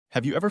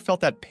Have you ever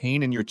felt that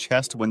pain in your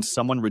chest when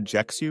someone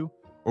rejects you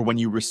or when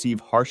you receive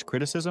harsh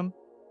criticism?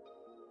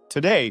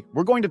 Today,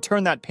 we're going to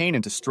turn that pain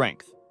into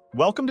strength.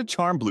 Welcome to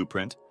Charm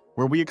Blueprint,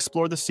 where we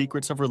explore the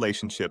secrets of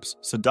relationships,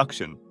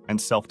 seduction,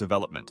 and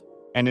self-development.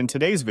 And in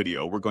today's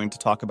video, we're going to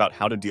talk about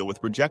how to deal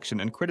with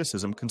rejection and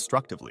criticism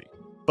constructively.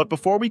 But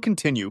before we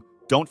continue,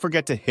 don't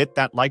forget to hit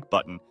that like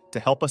button to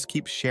help us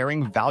keep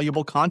sharing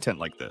valuable content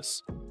like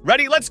this.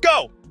 Ready? Let's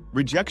go!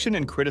 Rejection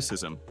and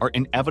criticism are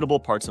inevitable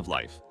parts of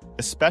life,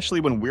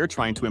 especially when we're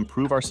trying to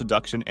improve our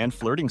seduction and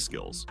flirting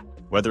skills.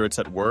 Whether it's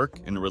at work,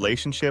 in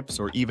relationships,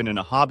 or even in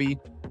a hobby,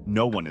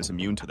 no one is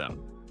immune to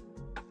them.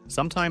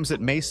 Sometimes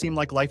it may seem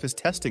like life is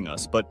testing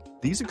us, but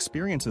these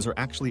experiences are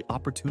actually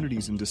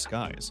opportunities in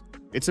disguise.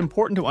 It's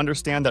important to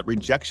understand that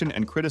rejection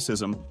and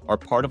criticism are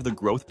part of the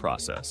growth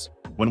process.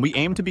 When we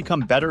aim to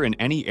become better in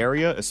any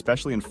area,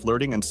 especially in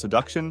flirting and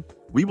seduction,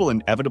 we will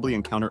inevitably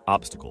encounter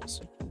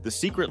obstacles. The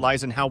secret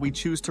lies in how we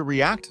choose to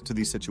react to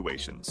these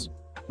situations.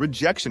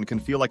 Rejection can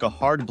feel like a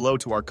hard blow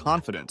to our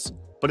confidence,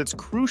 but it's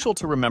crucial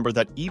to remember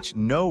that each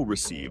no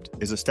received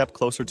is a step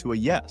closer to a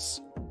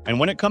yes. And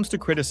when it comes to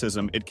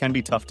criticism, it can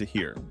be tough to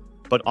hear,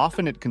 but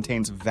often it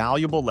contains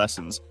valuable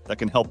lessons that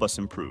can help us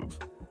improve.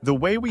 The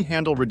way we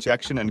handle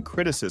rejection and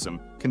criticism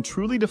can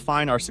truly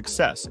define our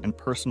success and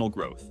personal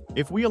growth.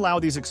 If we allow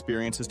these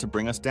experiences to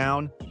bring us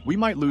down, we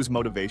might lose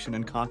motivation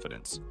and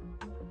confidence.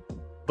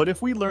 But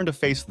if we learn to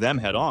face them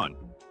head-on,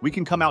 we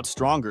can come out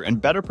stronger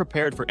and better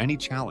prepared for any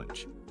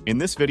challenge. In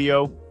this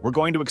video, we're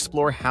going to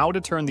explore how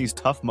to turn these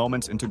tough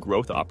moments into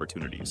growth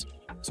opportunities,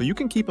 so you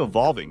can keep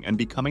evolving and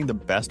becoming the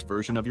best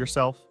version of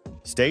yourself.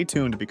 Stay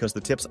tuned because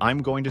the tips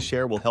I'm going to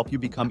share will help you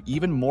become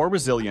even more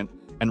resilient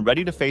and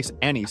ready to face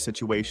any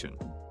situation.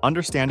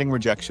 Understanding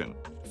rejection.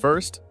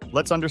 First,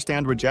 let's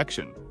understand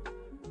rejection.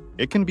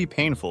 It can be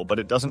painful, but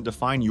it doesn't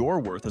define your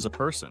worth as a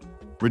person.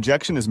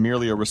 Rejection is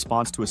merely a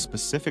response to a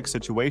specific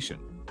situation,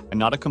 and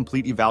not a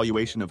complete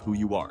evaluation of who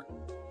you are.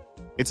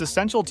 It's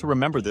essential to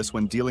remember this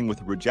when dealing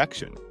with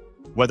rejection,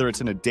 whether it's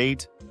in a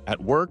date,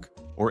 at work,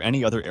 or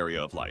any other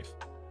area of life.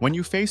 When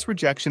you face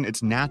rejection,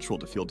 it's natural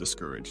to feel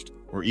discouraged,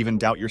 or even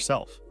doubt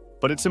yourself.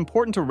 But it's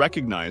important to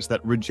recognize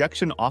that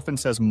rejection often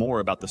says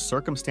more about the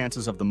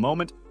circumstances of the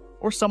moment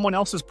or someone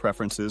else's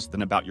preferences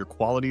than about your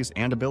qualities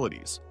and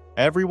abilities.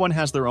 Everyone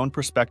has their own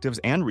perspectives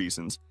and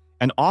reasons,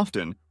 and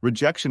often,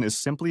 rejection is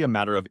simply a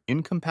matter of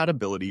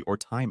incompatibility or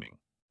timing.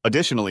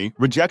 Additionally,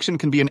 rejection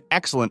can be an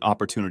excellent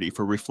opportunity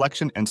for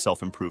reflection and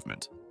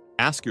self-improvement.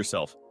 Ask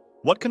yourself,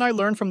 what can I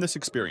learn from this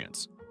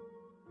experience?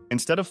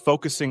 Instead of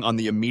focusing on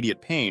the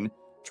immediate pain,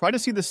 try to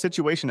see the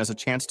situation as a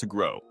chance to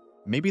grow.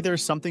 Maybe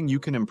there's something you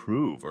can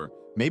improve, or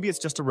maybe it's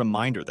just a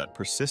reminder that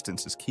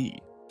persistence is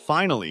key.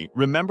 Finally,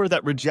 remember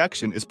that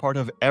rejection is part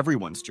of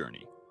everyone's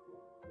journey.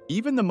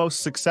 Even the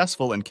most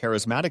successful and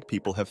charismatic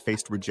people have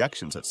faced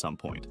rejections at some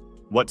point.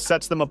 What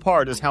sets them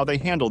apart is how they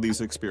handle these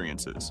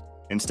experiences.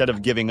 Instead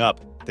of giving up,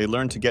 they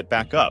learn to get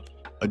back up,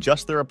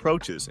 adjust their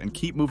approaches, and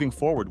keep moving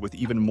forward with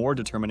even more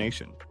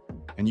determination.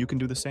 And you can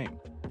do the same.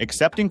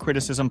 Accepting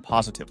criticism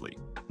positively.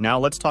 Now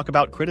let's talk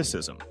about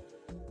criticism.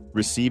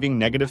 Receiving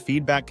negative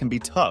feedback can be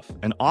tough,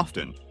 and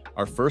often,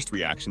 our first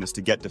reaction is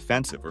to get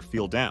defensive or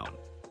feel down.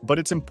 But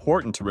it's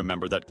important to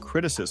remember that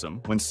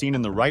criticism, when seen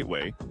in the right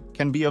way,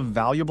 can be a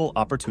valuable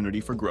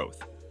opportunity for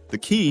growth. The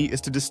key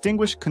is to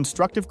distinguish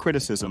constructive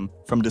criticism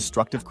from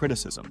destructive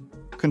criticism.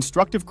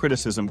 Constructive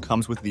criticism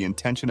comes with the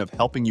intention of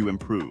helping you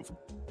improve,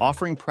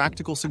 offering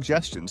practical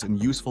suggestions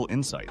and useful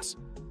insights.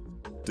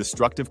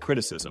 Destructive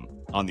criticism,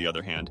 on the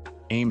other hand,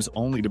 aims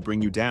only to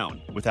bring you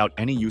down without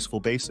any useful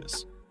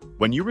basis.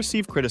 When you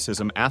receive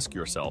criticism, ask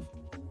yourself,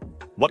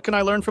 what can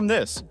I learn from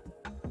this?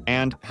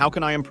 And how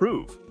can I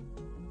improve?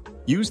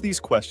 Use these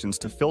questions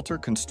to filter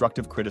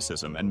constructive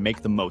criticism and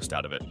make the most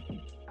out of it.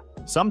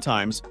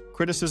 Sometimes,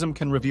 criticism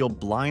can reveal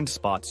blind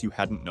spots you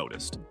hadn't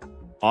noticed,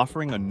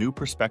 offering a new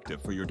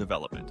perspective for your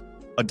development.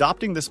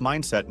 Adopting this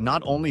mindset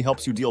not only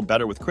helps you deal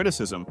better with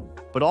criticism,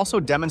 but also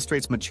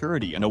demonstrates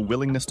maturity and a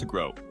willingness to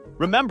grow.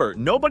 Remember,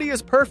 nobody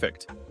is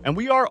perfect, and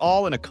we are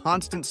all in a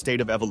constant state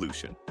of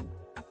evolution.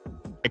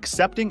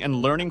 Accepting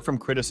and learning from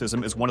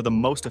criticism is one of the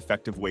most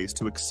effective ways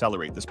to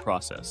accelerate this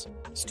process.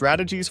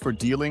 Strategies for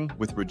dealing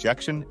with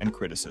rejection and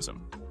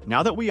criticism.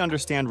 Now that we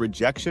understand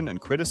rejection and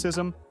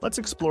criticism, let's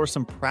explore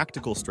some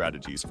practical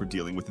strategies for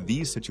dealing with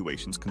these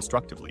situations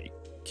constructively.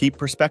 Keep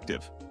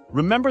perspective.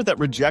 Remember that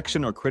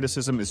rejection or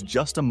criticism is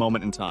just a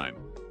moment in time.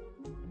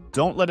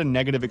 Don't let a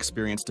negative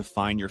experience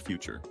define your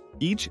future.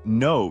 Each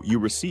no you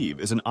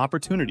receive is an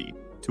opportunity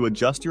to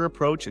adjust your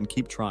approach and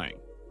keep trying.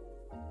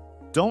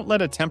 Don't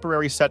let a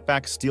temporary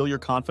setback steal your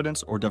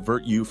confidence or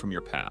divert you from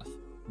your path.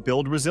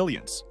 Build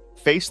resilience.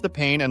 Face the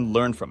pain and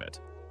learn from it.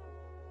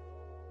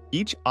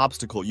 Each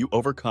obstacle you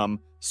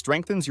overcome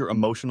strengthens your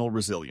emotional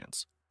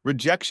resilience.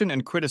 Rejection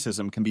and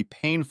criticism can be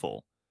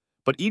painful,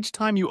 but each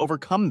time you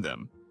overcome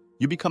them,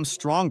 you become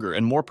stronger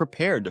and more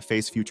prepared to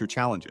face future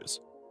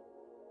challenges.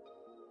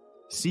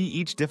 See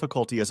each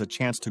difficulty as a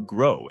chance to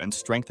grow and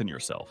strengthen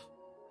yourself.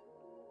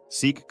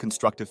 Seek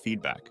constructive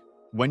feedback.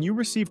 When you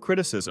receive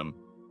criticism,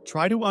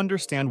 Try to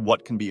understand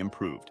what can be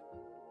improved.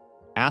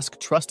 Ask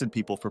trusted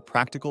people for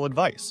practical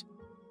advice.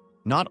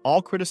 Not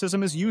all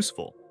criticism is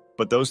useful,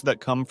 but those that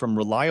come from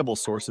reliable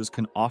sources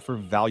can offer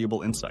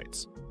valuable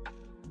insights.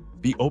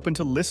 Be open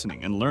to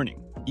listening and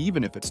learning,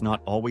 even if it's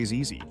not always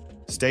easy.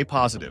 Stay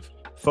positive.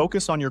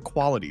 Focus on your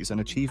qualities and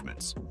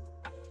achievements.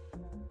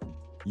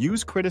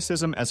 Use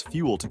criticism as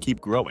fuel to keep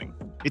growing.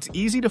 It's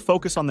easy to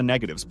focus on the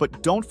negatives,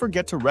 but don't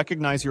forget to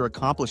recognize your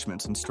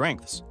accomplishments and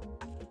strengths.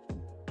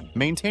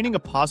 Maintaining a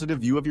positive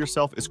view of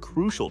yourself is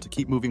crucial to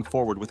keep moving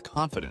forward with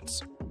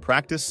confidence.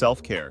 Practice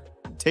self-care.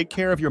 Take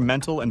care of your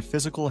mental and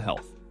physical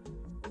health.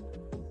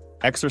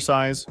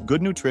 Exercise,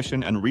 good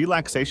nutrition, and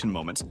relaxation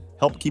moments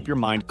help keep your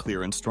mind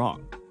clear and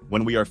strong.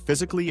 When we are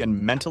physically and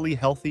mentally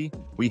healthy,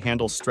 we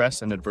handle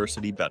stress and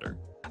adversity better.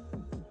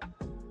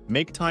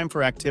 Make time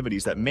for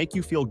activities that make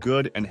you feel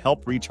good and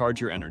help recharge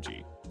your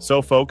energy.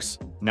 So, folks,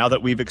 now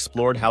that we've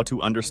explored how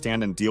to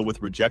understand and deal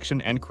with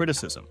rejection and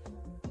criticism,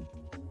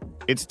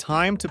 it's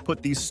time to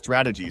put these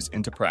strategies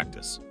into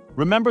practice.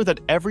 Remember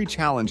that every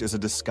challenge is a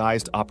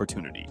disguised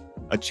opportunity,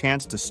 a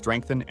chance to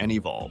strengthen and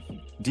evolve.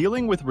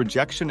 Dealing with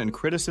rejection and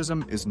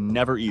criticism is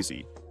never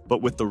easy,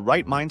 but with the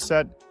right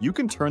mindset, you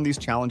can turn these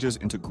challenges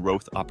into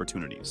growth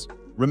opportunities.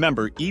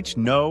 Remember, each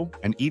no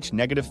and each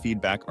negative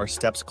feedback are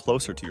steps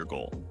closer to your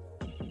goal.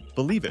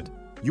 Believe it,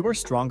 you are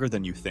stronger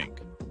than you think.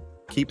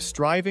 Keep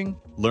striving,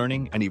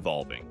 learning, and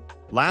evolving.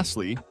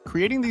 Lastly,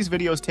 creating these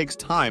videos takes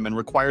time and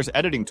requires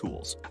editing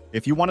tools.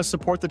 If you want to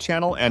support the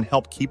channel and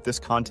help keep this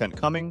content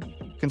coming,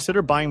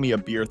 consider buying me a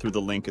beer through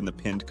the link in the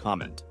pinned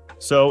comment.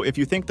 So, if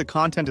you think the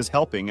content is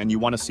helping and you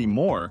want to see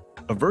more,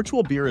 a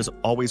virtual beer is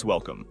always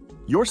welcome.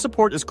 Your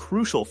support is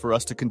crucial for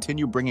us to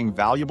continue bringing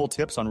valuable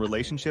tips on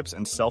relationships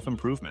and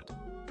self-improvement.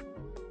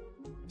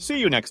 See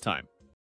you next time.